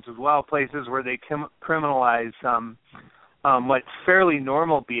reservations as well, places where they criminalize what's fairly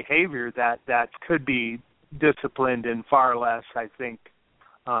normal behavior that could be disciplined in far less, I think,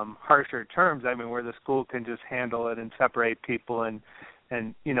 harsher terms. Where the school can just handle it and separate people and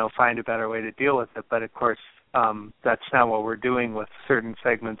find a better way to deal with it. But of course, that's not what we're doing with certain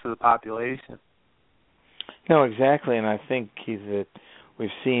segments of the population. No, exactly, and I think that we've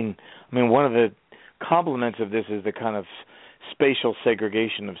seen. One of the complements of this is the kind of spatial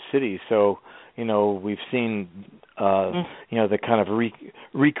segregation of cities. So, we've seen, the kind of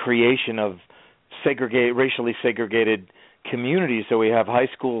recreation of racially segregated communities. So we have high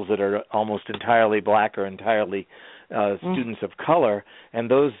schools that are almost entirely Black or entirely students of color, and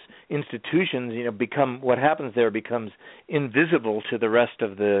those institutions, what happens there becomes invisible to the rest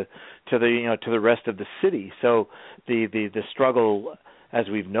of the rest of the city. So the struggle, as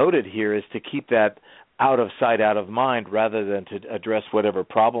we've noted here, is to keep that out of sight, out of mind, rather than to address whatever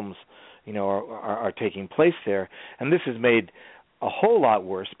problems are taking place there. And this is made a whole lot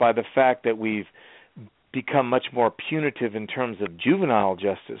worse by the fact that we've become much more punitive in terms of juvenile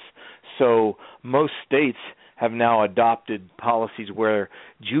justice. So most states have now adopted policies where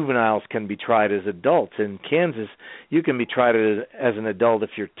juveniles can be tried as adults. In Kansas, you can be tried as an adult if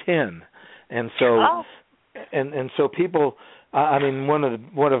you're 10. And so and so people, one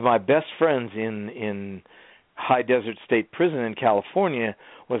of my best friends in High Desert State Prison in California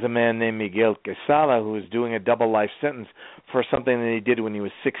was a man named Miguel Quesada, who was doing a double life sentence for something that he did when he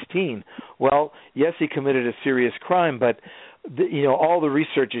was 16. Well, yes, he committed a serious crime, but all the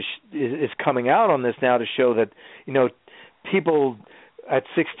research is coming out on this now to show that people at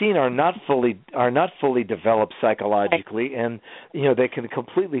 16 are not fully developed psychologically, and they can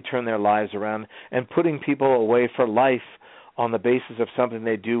completely turn their lives around. And putting people away for life on the basis of something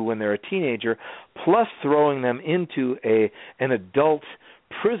they do when they're a teenager, plus throwing them into an adult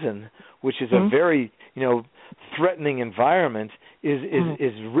prison, which is a very threatening environment,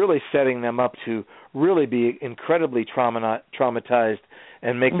 is really setting them up to really be incredibly traumatized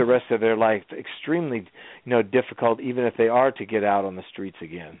and make the rest of their life extremely difficult, even if they are to get out on the streets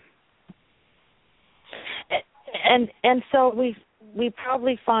again. And so we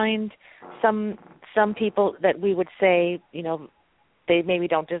probably find some people that we would say, they maybe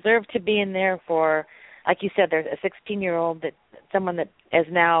don't deserve to be in there for, like you said, there's a 16-year-old, someone that is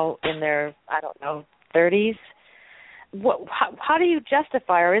now in their, 30s. How do you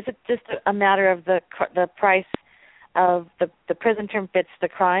justify, or is it just a matter of the price of the prison term fits the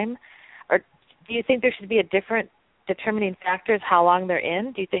crime? Or do you think there should be a different determining factors how long they're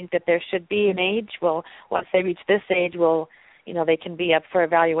in? Do you think that there should be an age? Well, once they reach this age, they can be up for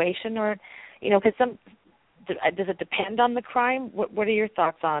evaluation, or because does it depend on the crime? What are your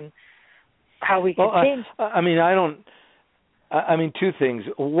thoughts on how we can change? Two things.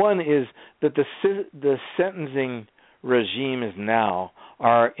 One is that the sentencing regimes now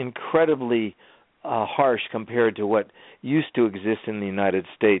are incredibly harsh compared to what used to exist in the United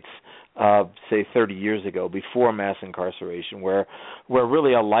States, say 30 years ago, before mass incarceration, where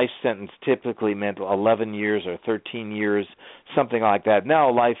really a life sentence typically meant 11 years or 13 years, something like that. Now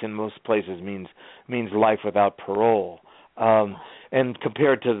life in most places means life without parole. And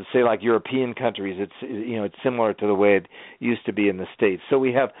compared to, say, like European countries, it's similar to the way it used to be in the States. So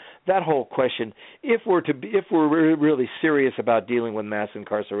we have that whole question. If we're really serious about dealing with mass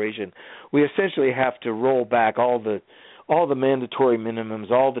incarceration, we essentially have to roll back all all the mandatory minimums,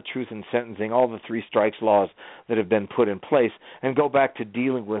 all the truth in sentencing, all the 3 strikes laws that have been put in place, and go back to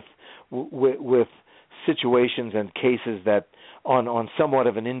dealing with situations and cases that on somewhat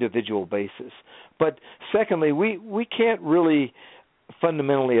of an individual basis. But secondly, we can't really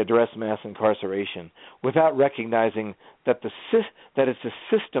fundamentally address mass incarceration without recognizing that that it's a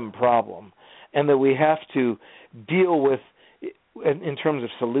system problem, and that we have to deal with, in terms of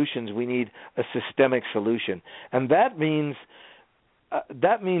solutions, we need a systemic solution, and that means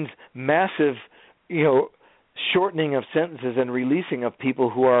massive, shortening of sentences and releasing of people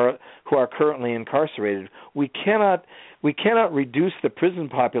who are currently incarcerated. We cannot reduce the prison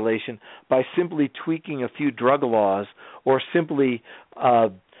population by simply tweaking a few drug laws or simply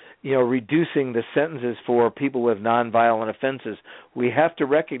reducing the sentences for people with nonviolent offenses. We have to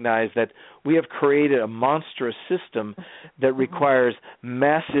recognize that we have created a monstrous system that requires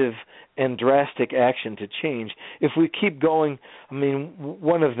massive and drastic action to change. If we keep going,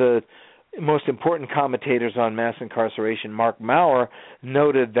 one of the most important commentators on mass incarceration, Mark Maurer,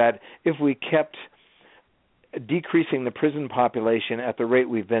 noted that if we kept decreasing the prison population at the rate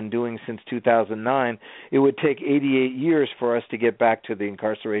we've been doing since 2009, it would take 88 years for us to get back to the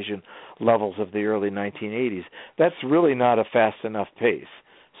incarceration levels of the early 1980s. That's really not a fast enough pace.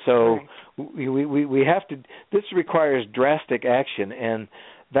 So we have to. This requires drastic action, and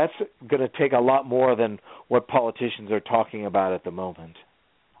that's going to take a lot more than what politicians are talking about at the moment.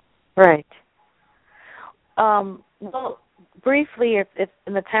 Right. Well, briefly, if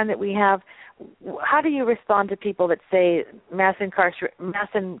in the time that we have, how do you respond to people that say mass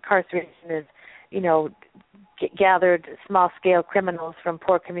incarceration is, gathered small-scale criminals from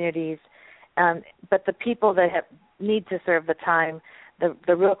poor communities, but the people that need to serve the time,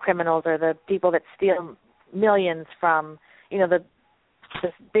 the real criminals, are the people that steal millions from, the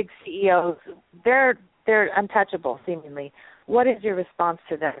big CEOs. They're untouchable, seemingly. What is your response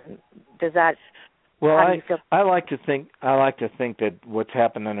to that? Does that? Well, I like to think that what's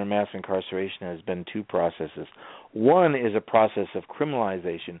happened under mass incarceration has been 2 processes. One is a process of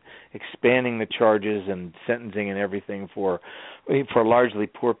criminalization, expanding the charges and sentencing and everything for largely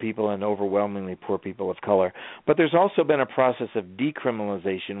poor people and overwhelmingly poor people of color. But there's also been a process of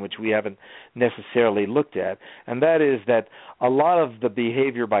decriminalization, which we haven't necessarily looked at, and that is that a lot of the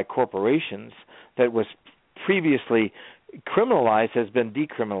behavior by corporations that was previously criminalized has been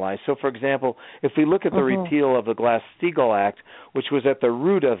decriminalized. So, for example, if we look at the repeal of the Glass-Steagall Act, which was at the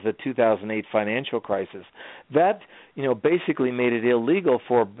root of the 2008 financial crisis, that basically made it illegal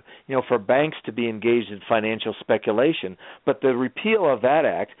for banks to be engaged in financial speculation. But the repeal of that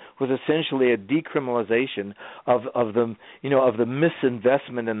act was essentially a decriminalization of the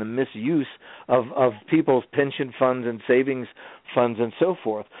misinvestment and the misuse of people's pension funds and savings funds and so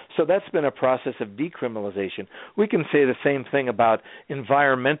forth. So that's been a process of decriminalization. We can say the same thing about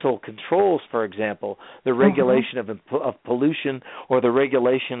environmental controls, for example, the regulation of pollution or the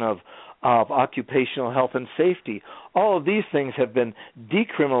regulation of occupational health and safety. All of these things have been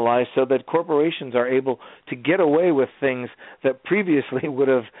decriminalized so that corporations are able to get away with things that previously would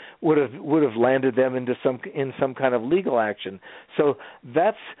have landed them in some kind of legal action. So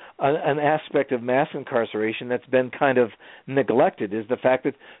that's an aspect of mass incarceration that's been kind of neglected, is the fact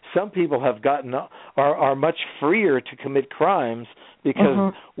that some people have are much freer to commit crimes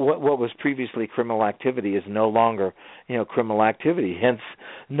because what was previously criminal activity is no longer criminal activity. Hence,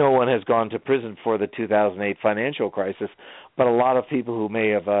 no one has gone to prison for the 2008 financial crisis, but a lot of people who may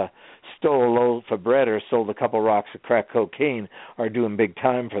have stole a loaf of bread or sold a couple rocks of crack cocaine are doing big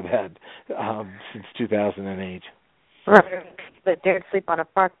time for that since 2008. Right, that dared sleep on a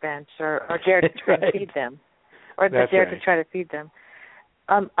park bench or dared to try to feed them, or that dared to try to feed them.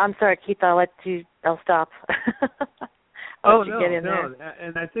 I'm sorry, Keith, I'll stop. No.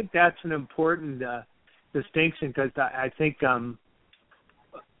 And I think that's an important distinction, because I think,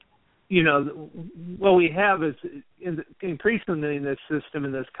 what we have is increasingly in this system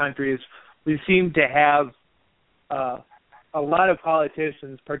in this country is we seem to have a lot of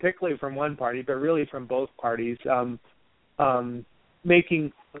politicians, particularly from one party, but really from both parties,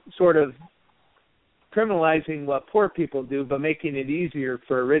 making sort of criminalizing what poor people do, but making it easier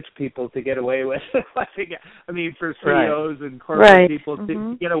for rich people to get away with. For CEOs and corporate people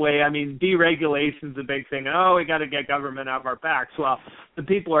to get away. Deregulation's a big thing. We got to get government off our backs. Well, the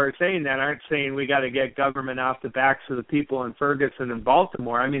people who are saying that aren't saying we got to get government off the backs of the people in Ferguson and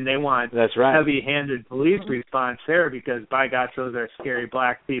Baltimore. They want heavy-handed police response there, because, by gosh, those are scary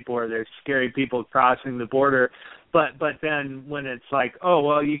black people, or they're scary people crossing the border. But then when it's like,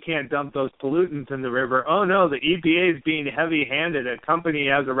 you can't dump those pollutants in the river. Oh, no, the EPA is being heavy-handed. A company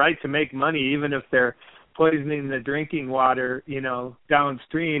has a right to make money even if they're poisoning the drinking water,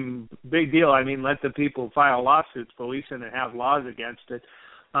 downstream, big deal. I mean, let the people file lawsuits, but we shouldn't have laws against it.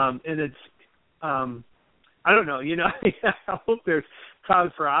 And it's, I don't know, I hope there's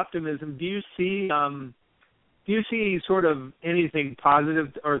cause for optimism. Do you see sort of anything positive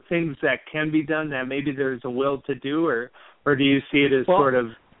or things that can be done that maybe there's a will to do, or do you see it as sort of,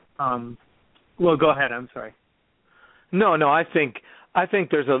 well, go ahead. I'm sorry. No, I think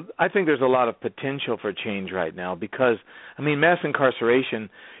there's a lot of potential for change right now because, I mean, mass incarceration,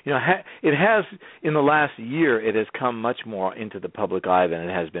 it has, in the last year, it has come much more into the public eye than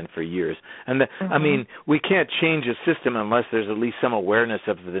it has been for years. And I mean, we can't change a system unless there's at least some awareness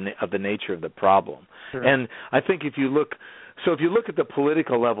of the nature of the problem. Sure. And I think if you look at the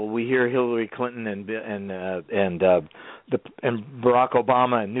political level, we hear Hillary Clinton and Barack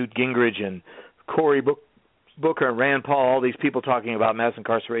Obama and Newt Gingrich and Cory Booker and Rand Paul, all these people talking about mass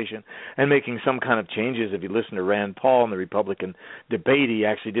incarceration and making some kind of changes. If you listen to Rand Paul in the Republican debate, he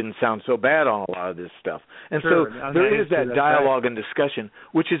actually didn't sound so bad on a lot of this stuff. And sure, so there is that dialogue and discussion,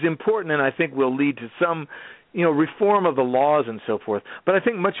 which is important and I think will lead to some reform of the laws and so forth. But I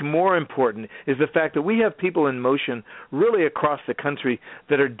think much more important is the fact that we have people in motion really across the country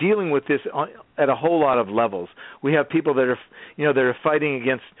that are dealing with this at a whole lot of levels. We have people that are fighting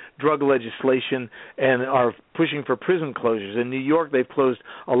against drug legislation and are pushing for prison closures. In New York, they've closed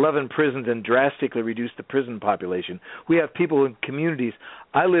 11 prisons and drastically reduced the prison population. We have people in communities.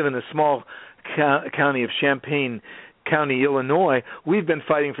 I live in a small county of Champaign County, Illinois. We've been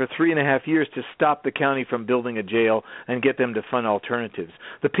fighting for 3.5 years to stop the county from building a jail and get them to fund alternatives.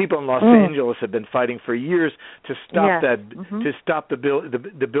 The people in Los Angeles have been fighting for years to stop to stop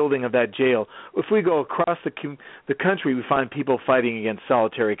the building of that jail. If we go across the country, we find people fighting against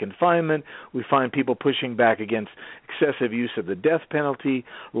solitary confinement. We find people pushing back against excessive use of the death penalty,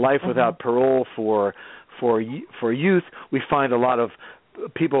 life without parole for youth. We find a lot of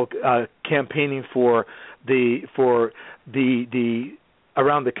people campaigning for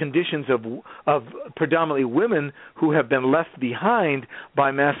around the conditions of predominantly women who have been left behind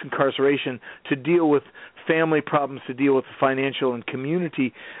by mass incarceration to deal with family problems, to deal with financial and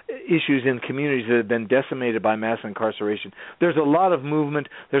community issues in communities that have been decimated by mass incarceration. There's a lot of movement.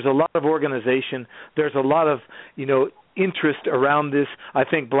 There's a lot of organization. There's a lot of, interest around this. I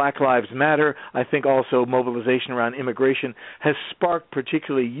think Black Lives Matter. I think also mobilization around immigration has sparked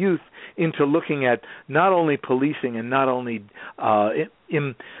particularly youth into looking at not only policing and not only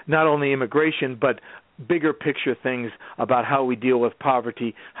immigration, but bigger picture things about how we deal with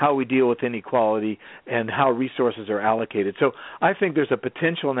poverty, how we deal with inequality, and how resources are allocated. So I think there's a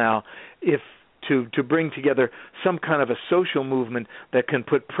potential now to bring together some kind of a social movement that can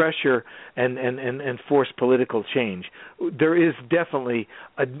put pressure and force political change. There is definitely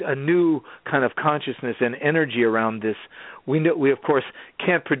a new kind of consciousness and energy around this. We of course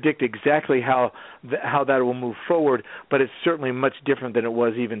can't predict exactly how that will move forward, but it's certainly much different than it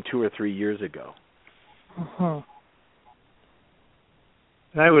was even 2 or 3 years ago.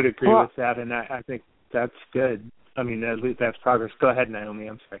 I would agree with that, and I think that's good. I mean, at least that's progress. Go ahead, Naomi.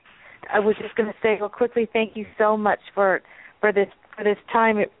 I'm sorry. I was just going to say real quickly, thank you so much for this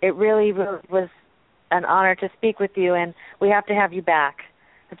time. It really was an honor to speak with you, and we have to have you back.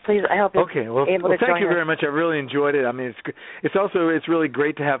 Please, I hope you're able to join us. Thank you very much. I really enjoyed it. I mean, it's really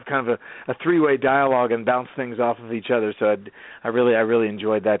great to have kind of a three-way dialogue and bounce things off of each other. So I really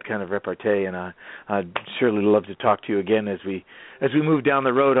enjoyed that kind of repartee, and I'd surely love to talk to you again as we move down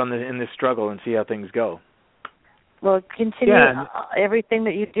the road in this struggle and see how things go. Well, continue everything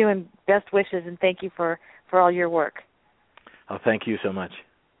that you do, and best wishes, and thank you for all your work. Oh, thank you so much.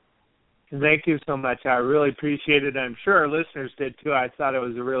 Thank you so much. I really appreciate it. I'm sure our listeners did too. I thought it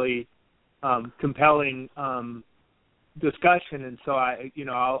was a really compelling discussion, and so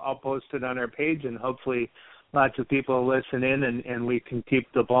I'll post it on our page, and hopefully lots of people listen in, and we can keep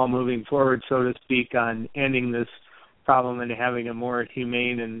the ball moving forward, so to speak, on ending this problem and having a more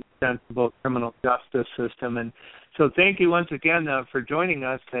humane and sensible criminal justice system. And so thank you once again for joining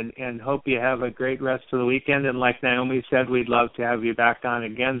us, and hope you have a great rest of the weekend. And like Naomi said, we'd love to have you back on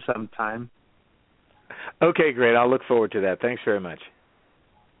again sometime. Okay, great. I'll look forward to that. Thanks very much.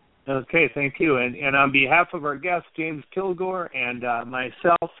 Okay, thank you. And on behalf of our guest, James Kilgore, and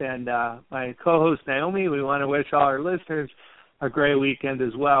myself and my co-host, Naomi, we want to wish all our listeners a great weekend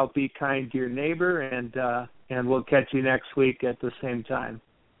as well. Be kind to your neighbor, and we'll catch you next week at the same time.